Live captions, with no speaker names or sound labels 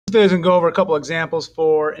video is going to go over a couple examples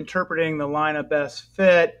for interpreting the line of best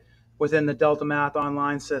fit within the DeltaMath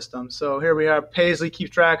online system. So here we have Paisley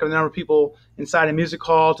keeps track of the number of people inside a music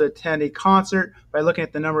hall to attend a concert by looking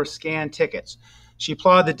at the number of scanned tickets. She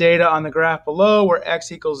plotted the data on the graph below where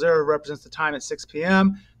x equals 0 represents the time at 6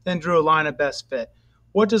 p.m., then drew a line of best fit.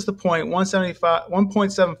 What does the point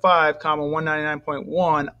 1.75, comma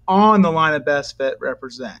 199.1 on the line of best fit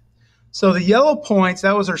represent? So the yellow points,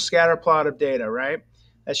 that was her scatter plot of data, right,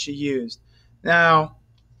 that she used. Now,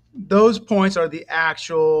 those points are the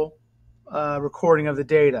actual recording of the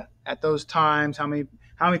data at those times. How many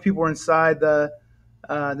people were inside the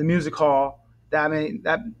music hall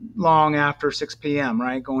that long after 6 p.m.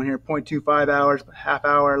 Right? Going here 0.25 hours, half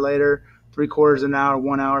hour later, 3/4 of an hour,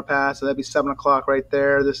 1 hour passed. So that'd be 7 o'clock right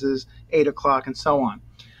there. This is 8 o'clock, and so on.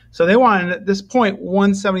 So they wanted this point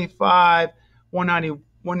 175,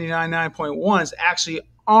 199.1 is actually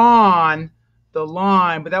on the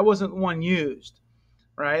line, but that wasn't the one used,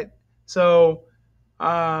 right? So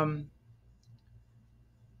I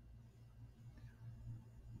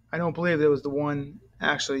don't believe that was the one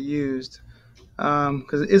actually used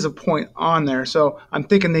because it is a point on there. So I'm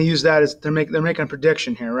thinking they use that as they're making a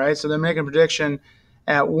prediction here, right? So they're making a prediction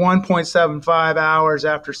at 1.75 hours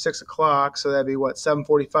after 6 o'clock. So that'd be what,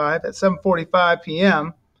 7:45? At 7:45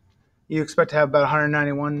 p.m., you expect to have about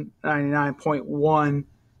 199.1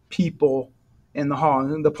 people in the hall.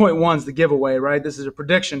 And the 0.1 is the giveaway, right? This is a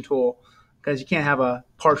prediction tool because you can't have a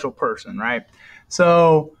partial person, right?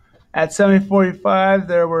 So at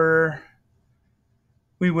 7:45,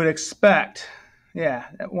 we would expect,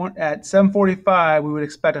 at 7:45, we would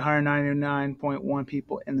expect 199.1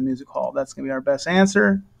 people in the music hall. That's going to be our best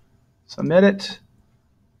answer. Submit it.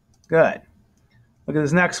 Good. Look at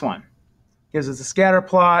this next one. Gives us a scatter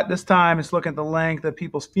plot. This time it's looking at the length of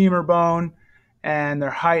people's femur bone and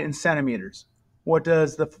their height in centimeters. What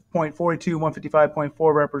does the point 42,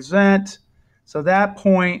 155.4 represent? So that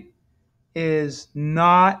point is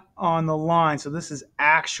not on the line. So this is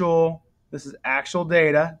actual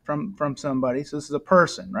data from somebody. So this is a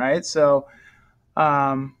person, right? So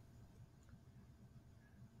the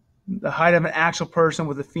height of an actual person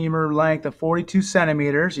with a femur length of 42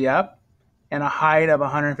 centimeters, yep, and a height of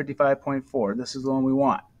 155.4. This is the one we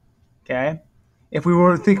want, okay? If we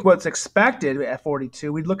were to think what's expected at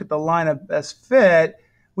 42, we'd look at the line of best fit.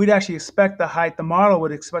 We'd actually expect the height, the model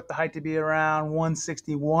would expect the height to be around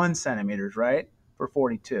 161 centimeters, right, for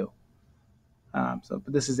 42. But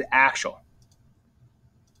this is the actual.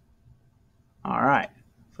 All right,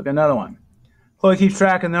 let's look at another one. Chloe keeps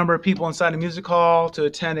track of the number of people inside a music hall to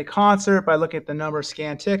attend a concert by looking at the number of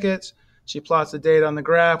scanned tickets. She plots the data on the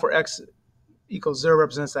graph where x equals 0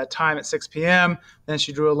 represents that time at 6 p.m. Then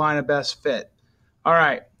she drew a line of best fit. All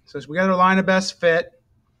right, so we got our line of best fit,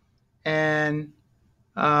 and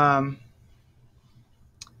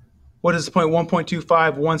what does the point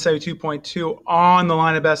 1.25, 172.2 on the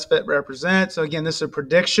line of best fit represent? So again, this is a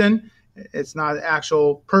prediction. It's not an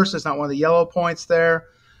actual person. It's not one of the yellow points there.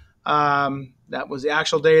 That was the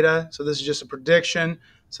actual data. So this is just a prediction.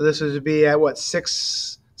 So this would be at what,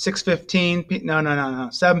 6:15? No,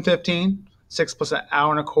 7:15. 6 plus an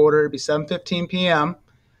hour and a quarter. It'd be 7:15 p.m.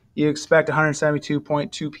 You expect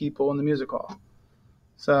 172.2 people in the music hall.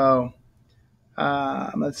 So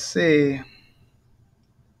let's see.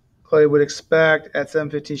 Chloe would expect at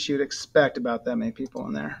 7:15, she would expect about that many people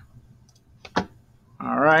in there.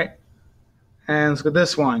 All right. And let's go with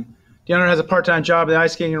this one. Deanna has a part-time job at the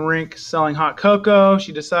ice skating rink selling hot cocoa.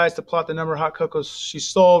 She decides to plot the number of hot cocos she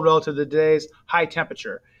sold relative to today's high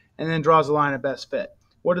temperature and then draws a line of best fit.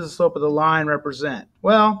 What does the slope of the line represent?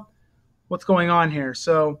 Well, what's going on here?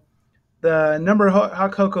 So the number of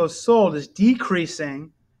hot cocos sold is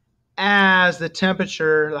decreasing as the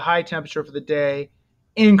temperature, the high temperature for the day,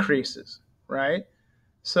 increases, right?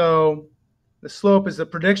 So the slope is the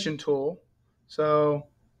prediction tool. So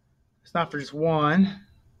it's not for just one.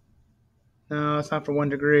 No, it's not for 1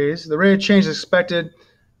 degree. The rate of change is expected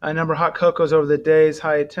number of hot cocos over the day's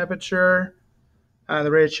high temperature.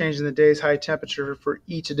 The rate of change in the day's high temperature for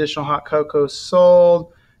each additional hot cocoa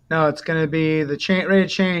sold. No, it's going to be the rate of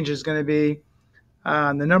change is going to be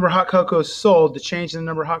the number of hot cocos sold, the change in the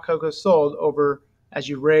number of hot cocos sold over as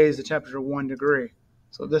you raise the temperature 1 degree.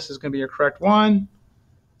 So this is going to be your correct one.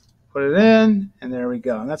 Put it in, and there we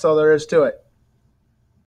go. And that's all there is to it.